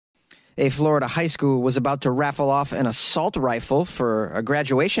A Florida high school was about to raffle off an assault rifle for a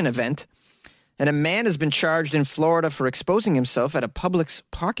graduation event, and a man has been charged in Florida for exposing himself at a Publix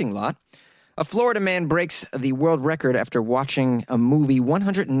parking lot. A Florida man breaks the world record after watching a movie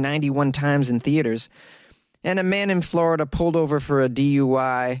 191 times in theaters, and a man in Florida pulled over for a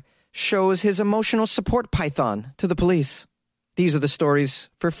DUI shows his emotional support python to the police. These are the stories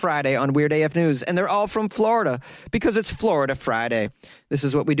for Friday on Weird AF News, and they're all from Florida because it's Florida Friday. This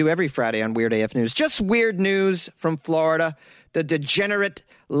is what we do every Friday on Weird AF News. Just weird news from Florida, the degenerate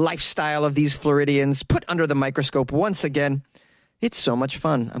lifestyle of these Floridians put under the microscope once again. It's so much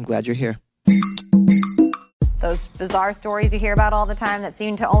fun. I'm glad you're here. Those bizarre stories you hear about all the time that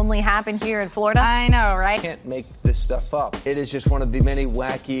seem to only happen here in Florida. I know, right? Can't make this stuff up. It is just one of the many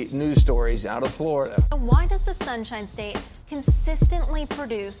wacky news stories out of Florida. Why does the Sunshine State consistently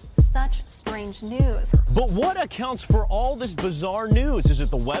produce such strange news? But what accounts for all this bizarre news? Is it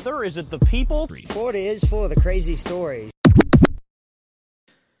the weather? Is it the people? Florida is full of the crazy stories.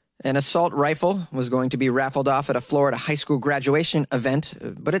 An assault rifle was going to be raffled off at a Florida high school graduation event,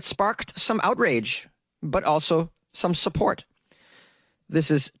 but it sparked some outrage, but also some support.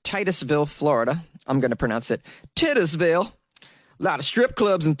 This is Titusville, Florida. I'm going to pronounce it Titusville. A lot of strip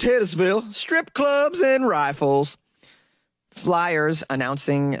clubs in Titusville. Strip clubs and rifles. Flyers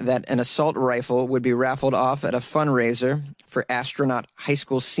announcing that an assault rifle would be raffled off at a fundraiser for astronaut high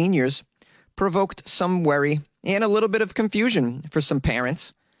school seniors provoked some worry and a little bit of confusion for some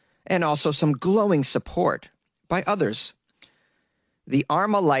parents, and also some glowing support by others. The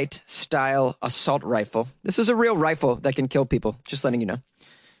Armalite style assault rifle. This is a real rifle that can kill people, just letting you know.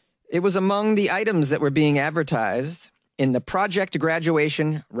 It was among the items that were being advertised in the Project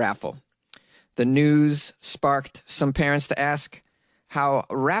Graduation raffle. The news sparked some parents to ask how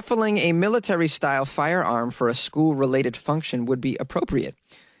raffling a military-style firearm for a school-related function would be appropriate,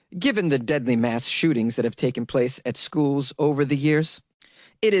 given the deadly mass shootings that have taken place at schools over the years.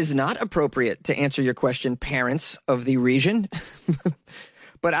 It is not appropriate to answer your question, parents of the region.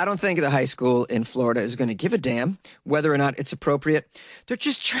 But I don't think the high school in Florida is going to give a damn whether or not it's appropriate. They're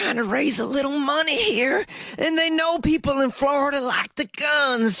just trying to raise a little money here, and they know people in Florida like the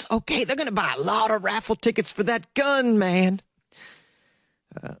guns. Okay, they're going to buy a lot of raffle tickets for that gun, man.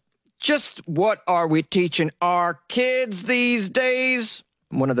 Just what are we teaching our kids these days?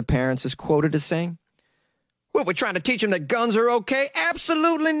 One of the parents is quoted as saying, "What, we're trying to teach them that guns are okay?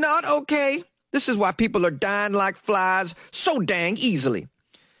 Absolutely not okay. This is why people are dying like flies so dang easily."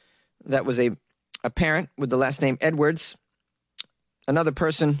 That was a parent with the last name Edwards. Another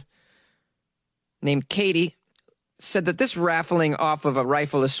person named Katie said that this raffling off of a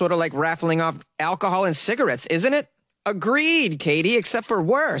rifle is sort of like raffling off alcohol and cigarettes, isn't it? Agreed, Katie, except for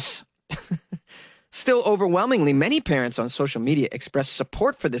worse. Still, overwhelmingly, many parents on social media expressed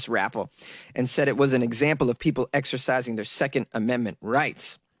support for this raffle and said it was an example of people exercising their Second Amendment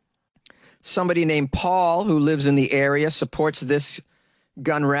rights. Somebody named Paul, who lives in the area, supports this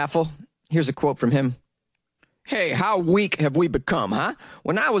gun raffle. Here's a quote from him. "Hey, how weak have we become, huh?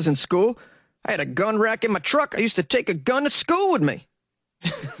 When I was in school, I had a gun rack in my truck. I used to take a gun to school with me."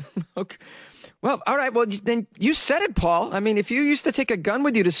 Okay. Well, all right. Well, then you said it, Paul. I mean, if you used to take a gun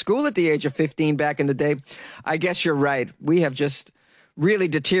with you to school at the age of 15 back in the day, I guess you're right. We have just really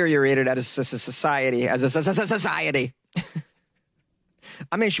deteriorated as a society.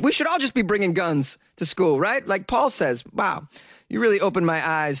 I mean, we should all just be bringing guns to school, right? Like Paul says, wow, you really opened my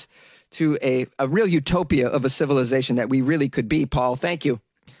eyes to a real utopia of a civilization that we really could be, Paul. Thank you.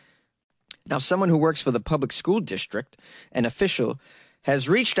 Now, someone who works for the public school district, an official, has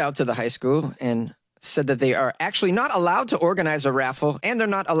reached out to the high school and said that they are actually not allowed to organize a raffle, and they're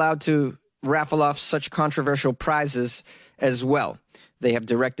not allowed to raffle off such controversial prizes as well. They have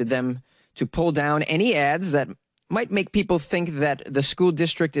directed them to pull down any ads that might make people think that the school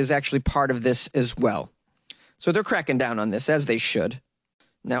district is actually part of this as well. So they're cracking down on this, as they should.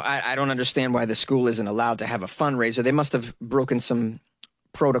 Now, I don't understand why the school isn't allowed to have a fundraiser. They must have broken some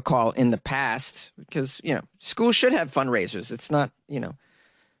protocol in the past because, schools should have fundraisers. It's not,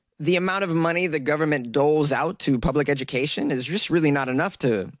 the amount of money the government doles out to public education is just really not enough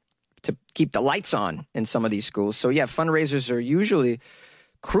to keep the lights on in some of these schools. So, yeah, fundraisers are usually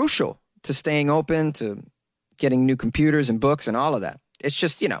crucial to staying open, to getting new computers and books and all of that. It's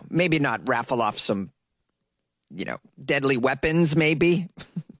just, maybe not raffle off some, deadly weapons, maybe.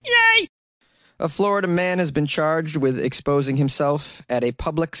 Yay! A Florida man has been charged with exposing himself at a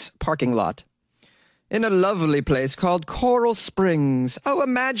Publix parking lot in a lovely place called Coral Springs. Oh,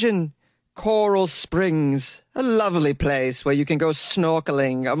 imagine Coral Springs, a lovely place where you can go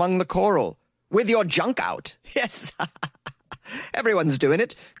snorkeling among the coral with your junk out. Yes. Everyone's doing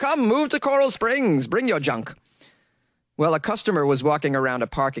it. Come, move to Coral Springs. Bring your junk. Well, a customer was walking around a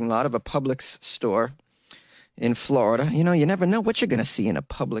parking lot of a Publix store in Florida. You know, you never know what you're going to see in a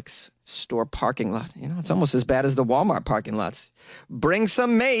Publix store parking lot. You know, it's almost as bad as the Walmart parking lots. Bring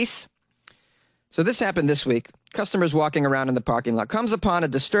some mace. So this happened this week. Customers walking around in the parking lot comes upon a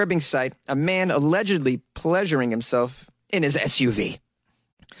disturbing sight, a man allegedly pleasuring himself in his SUV.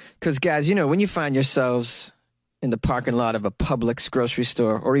 Because, guys, you know, when you find yourselves in the parking lot of a Publix grocery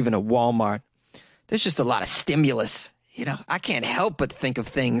store or even a Walmart, there's just a lot of stimulus. You know, I can't help but think of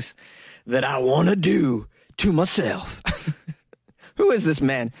things that I want to do to myself. Who is this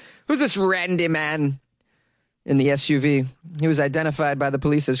man? Who's this randy man in the SUV? He was identified by the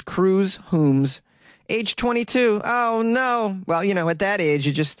police as Cruz Holmes, age 22. Oh, no. Well, you know, at that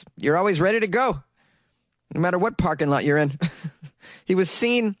age, you're always ready to go, no matter what parking lot you're in. He was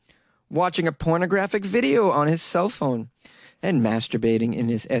seen watching a pornographic video on his cell phone and masturbating in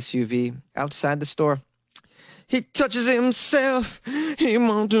his SUV outside the store. He touches himself. He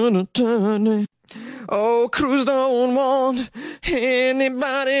won't do the turn. Oh, Cruz don't want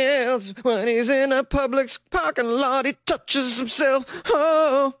anybody else. When he's in a Publix parking lot, he touches himself.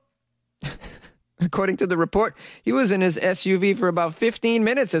 Oh. According to the report, he was in his SUV for about 15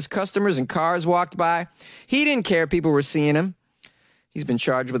 minutes as customers and cars walked by. He didn't care people were seeing him. He's been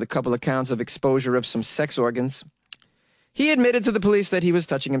charged with a couple of counts of exposure of some sex organs. He admitted to the police that he was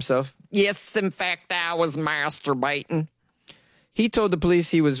touching himself. Yes, in fact, I was masturbating. He told the police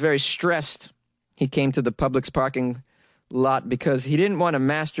he was very stressed. He came to the Publix parking lot because he didn't want to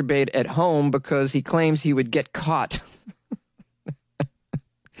masturbate at home because he claims he would get caught.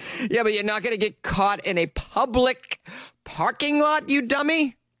 Yeah, but you're not going to get caught in a public parking lot, you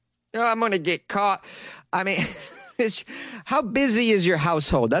dummy? Oh, I'm going to get caught. I mean, how busy is your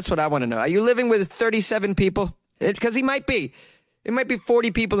household? That's what I want to know. Are you living with 37 people? Because he might be. It might be 40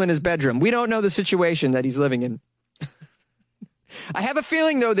 people in his bedroom. We don't know the situation that he's living in. I have a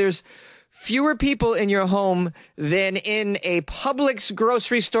feeling, though, there's fewer people in your home than in a Publix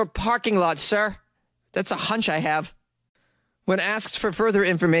grocery store parking lot, sir. That's a hunch I have. When asked for further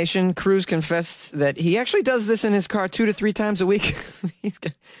information, Cruz confessed that he actually does this in his car 2 to 3 times a week.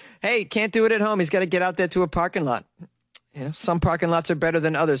 Hey, can't do it at home. He's got to get out there to a parking lot. You know, some parking lots are better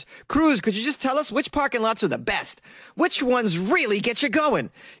than others. Cruz, could you just tell us which parking lots are the best? Which ones really get you going?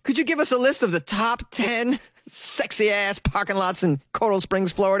 Could you give us a list of the top 10 sexy-ass parking lots in Coral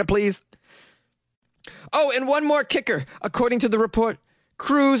Springs, Florida, please? Oh, and one more kicker. According to the report,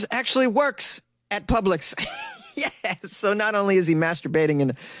 Cruz actually works at Publix. Yes, so not only is he masturbating in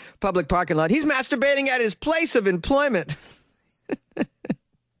the public parking lot, he's masturbating at his place of employment.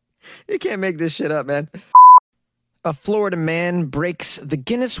 You can't make this shit up, man. A Florida man breaks the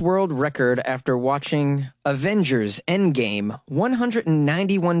Guinness World Record after watching Avengers Endgame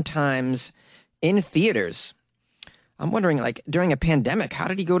 191 times in theaters. I'm wondering, like, during a pandemic, how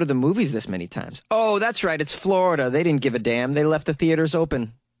did he go to the movies this many times? Oh, that's right, it's Florida. They didn't give a damn. They left the theaters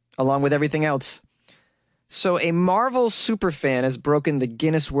open, along with everything else. So a Marvel superfan has broken the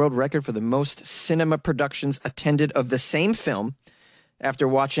Guinness World Record for the most cinema productions attended of the same film after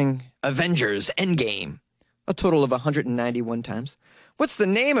watching Avengers Endgame. A total of 191 times. What's the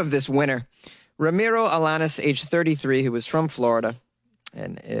name of this winner? Ramiro Alanis, age 33, who was from Florida,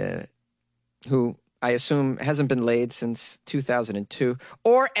 and who I assume hasn't been laid since 2002,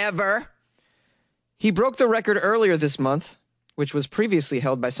 or ever. He broke the record earlier this month, which was previously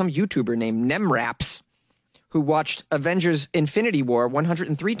held by some YouTuber named Nemraps, who watched Avengers Infinity War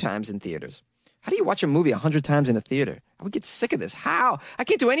 103 times in theaters. How do you watch a movie 100 times in a theater? I would get sick of this. How? I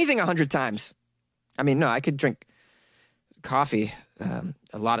can't do anything 100 times. I mean, no, I could drink coffee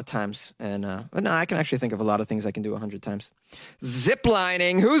a lot of times. But no, I can actually think of a lot of things I can do 100 times.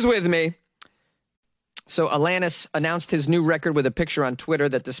 Ziplining. Who's with me? So Alanis announced his new record with a picture on Twitter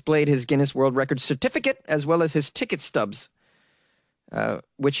that displayed his Guinness World Record certificate as well as his ticket stubs,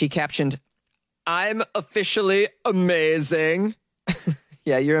 which he captioned, "I'm officially amazing."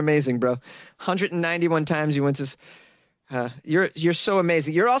 Yeah, you're amazing, bro. 191 times you went to... You're so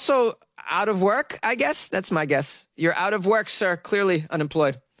amazing. You're also out of work, I guess. That's my guess. You're out of work, sir. Clearly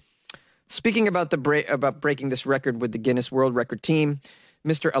unemployed. Speaking about breaking this record with the Guinness World Record team,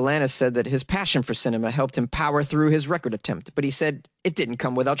 Mr. Alanis said that his passion for cinema helped him power through his record attempt, but he said it didn't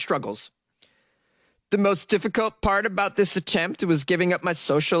come without struggles. The most difficult part about this attempt was giving up my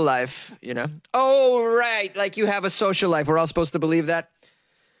social life, you know? Oh, right. Like you have a social life. We're all supposed to believe that.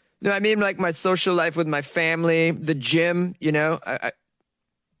 No, I mean like my social life with my family, the gym, you know,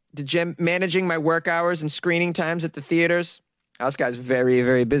 the gym, managing my work hours and screening times at the theaters. This guy's very,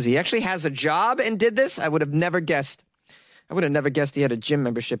 very busy. He actually has a job and did this. I would have never guessed. I would have never guessed he had a gym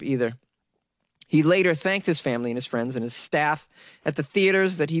membership either. He later thanked his family and his friends and his staff at the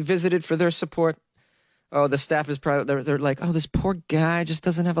theaters that he visited for their support. Oh, the staff is probably, they're like, oh, this poor guy just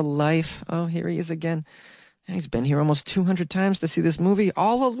doesn't have a life. Oh, here he is again. He's been here almost 200 times to see this movie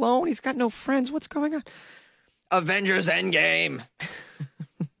all alone. He's got no friends. What's going on? Avengers Endgame.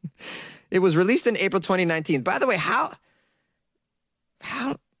 It was released in April 2019. By the way, how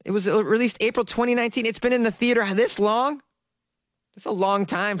it was released April 2019. It's been in the theater this long? It's a long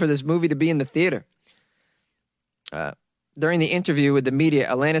time for this movie to be in the theater. During the interview with the media,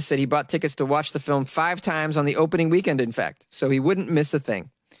 Alanis said he bought tickets to watch the film 5 times on the opening weekend, in fact, so he wouldn't miss a thing.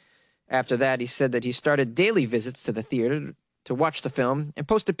 After that, he said that he started daily visits to the theater to watch the film and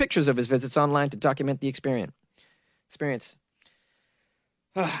posted pictures of his visits online to document the experience.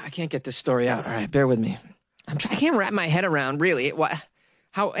 Oh, I can't get this story out. All right, bear with me. I can't wrap my head around, really,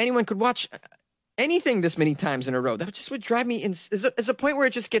 how anyone could watch anything this many times in a row. That just would drive me in. There's a point where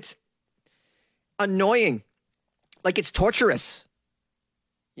it just gets annoying. Like it's torturous.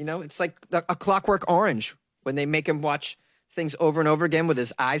 You know, it's like a Clockwork Orange when they make him watch things over and over again with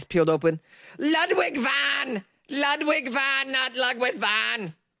his eyes peeled open. Ludwig van! Ludwig van, not Ludwig van!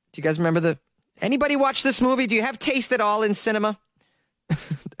 Do you guys remember anybody watch this movie? Do you have taste at all in cinema?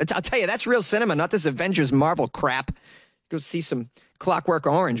 I'll tell you, that's real cinema, not this Avengers Marvel crap. Go see some Clockwork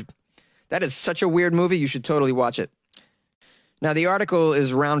Orange. That is such a weird movie. You should totally watch it. Now, the article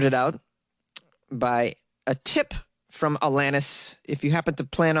is rounded out by a tip from Alanis if you happen to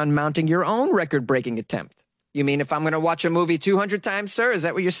plan on mounting your own record-breaking attempt. You mean if I'm going to watch a movie 200 times, sir? Is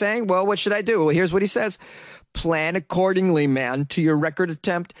that what you're saying? Well, what should I do? Well, here's what he says. Plan accordingly, man, to your record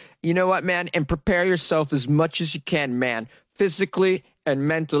attempt. You know what, man? And prepare yourself as much as you can, man. Physically and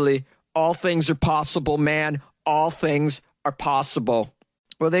mentally, all things are possible, man. All things are possible.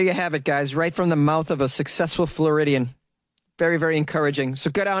 Well, there you have it, guys. Right from the mouth of a successful Floridian. Very, very encouraging. So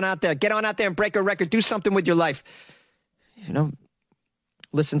get on out there. Get on out there and break a record. Do something with your life. You know,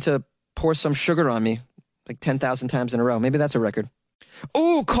 listen to Pour Some Sugar on Me like 10,000 times in a row. Maybe that's a record.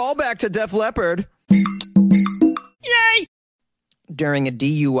 Ooh, callback to Def Leppard. Yay! During a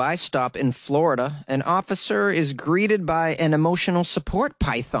DUI stop in Florida, an officer is greeted by an emotional support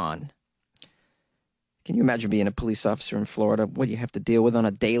python. Can you imagine being a police officer in Florida? What you have to deal with on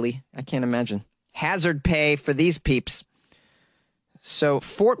a daily? I can't imagine. Hazard pay for these peeps. So,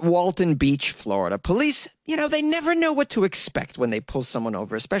 Fort Walton Beach, Florida. Police, you know, they never know what to expect when they pull someone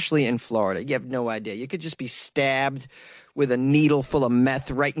over, especially in Florida. You have no idea. You could just be stabbed with a needle full of meth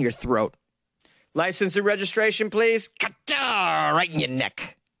right in your throat. License and registration, please. Ka-ta! Right in your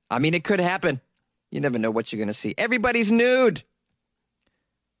neck. I mean, it could happen. You never know what you're going to see. Everybody's nude.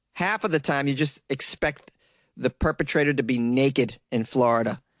 Half of the time, you just expect the perpetrator to be naked in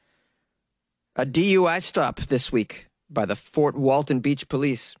Florida. A DUI stop this week by the Fort Walton Beach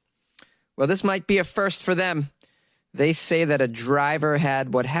Police. Well, this might be a first for them. They say that a driver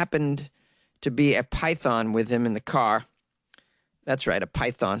had what happened to be a python with him in the car. That's right, a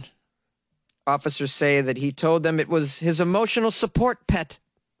python. Officers say that he told them it was his emotional support pet.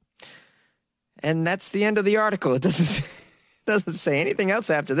 And that's the end of the article. It doesn't say anything else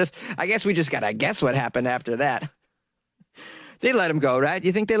after this. I guess we just got to guess what happened after that. They let him go, right?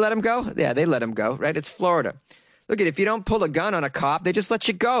 You think they let him go? Yeah, they let him go, right? It's Florida. Look, if you don't pull a gun on a cop, they just let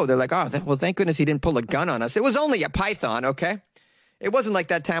you go. They're like, oh, well, thank goodness he didn't pull a gun on us. It was only a python, okay? It wasn't like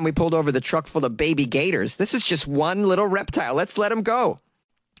that time we pulled over the truck full of baby gators. This is just one little reptile. Let's let him go.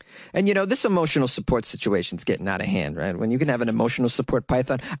 And, you know, this emotional support situation's getting out of hand, right? When you can have an emotional support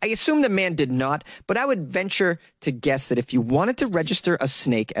python. I assume the man did not, but I would venture to guess that if you wanted to register a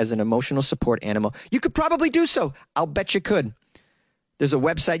snake as an emotional support animal, you could probably do so. I'll bet you could. There's a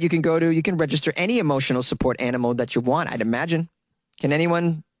website you can go to. You can register any emotional support animal that you want, I'd imagine. Can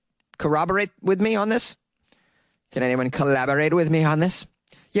anyone corroborate with me on this? Can anyone collaborate with me on this?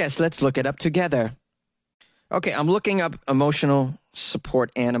 Yes, let's look it up together. Okay, I'm looking up emotional support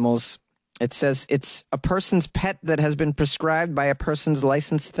animals. It says it's a person's pet that has been prescribed by a person's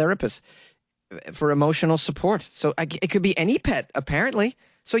licensed therapist for emotional support. So it could be any pet, apparently.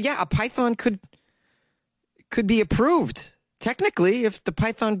 So yeah, a python could be approved. Technically, if the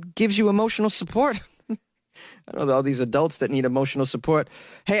python gives you emotional support. I don't know, all these adults that need emotional support.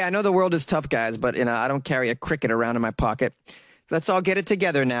 Hey, I know the world is tough, guys, but, you know, I don't carry a cricket around in my pocket. Let's all get it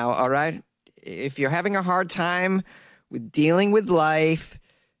together now, all right? If you're having a hard time with dealing with life,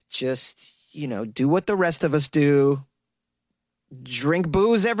 just, you know, do what the rest of us do. Drink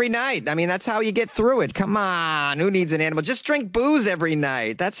booze every night. I mean, that's how you get through it. Come on, who needs an animal? Just drink booze every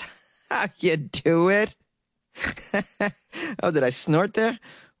night. That's how you do it. Oh, did I snort there?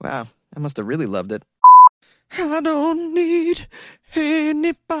 Wow, I must have really loved it. I don't need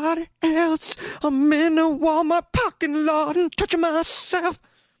anybody else. I'm in a Walmart parking lot and touching myself.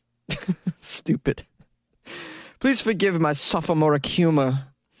 Stupid. Please forgive my sophomoric humor,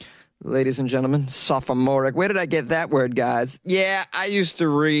 ladies and gentlemen. Sophomoric. Where did I get that word, guys? Yeah, I used to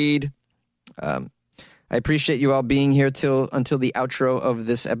read. I appreciate you all being here until the outro of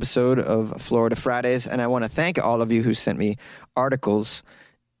this episode of Florida Fridays, and I want to thank all of you who sent me articles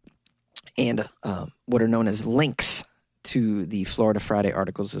and what are known as links to the Florida Friday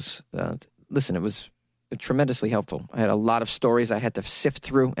articles. Listen, it was tremendously helpful. I had a lot of stories I had to sift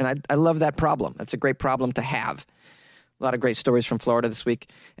through, and I love that problem. That's a great problem to have. A lot of great stories from Florida this week,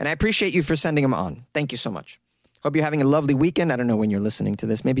 and I appreciate you for sending them on. Thank you so much. Hope you're having a lovely weekend. I don't know when you're listening to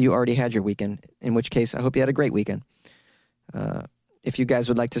this. Maybe you already had your weekend, in which case I hope you had a great weekend. If you guys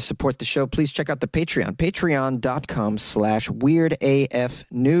would like to support the show, please check out the Patreon,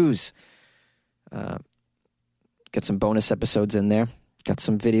 patreon.com/weirdafnews. Get some bonus episodes in there. Got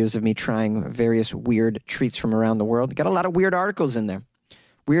some videos of me trying various weird treats from around the world. Got a lot of weird articles in there.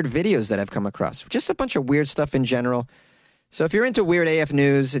 Weird videos that I've come across. Just a bunch of weird stuff in general. So if you're into Weird AF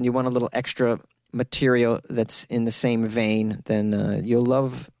News and you want a little extra material that's in the same vein, then you'll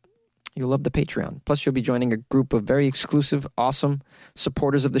love the Patreon. Plus, you'll be joining a group of very exclusive, awesome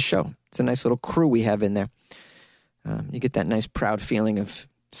supporters of the show. It's a nice little crew we have in there. You get that nice, proud feeling of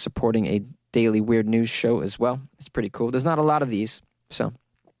supporting a daily weird news show as well. It's pretty cool. There's not a lot of these, so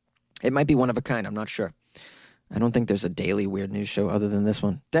it might be one of a kind. I'm not sure. I don't think there's a daily weird news show other than this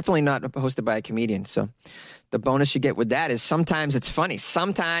one. Definitely not hosted by a comedian. So the bonus you get with that is sometimes it's funny.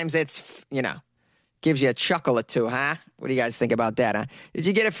 Sometimes it's, gives you a chuckle or two, huh? What do you guys think about that, huh? Did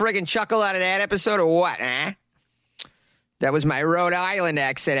you get a friggin' chuckle out of that episode or what, huh? That was my Rhode Island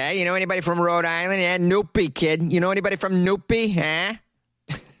accent, eh? You know anybody from Rhode Island? Yeah, Noopy, kid. You know anybody from Noopy, huh?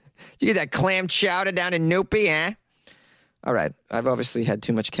 You get that clam chowder down in Noopy, huh? All right. I've obviously had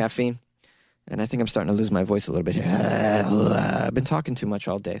too much caffeine, and I think I'm starting to lose my voice a little bit here. I've been talking too much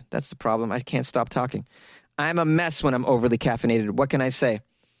all day. That's the problem. I can't stop talking. I'm a mess when I'm overly caffeinated. What can I say?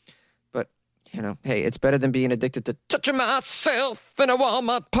 But, hey, it's better than being addicted to touching myself in a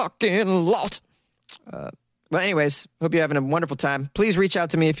Walmart parking lot. Well, anyways, hope you're having a wonderful time. Please reach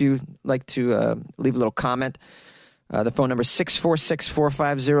out to me if you'd like to leave a little comment. The phone number is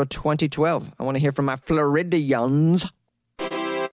 646-450-2012. I want to hear from my Floridians.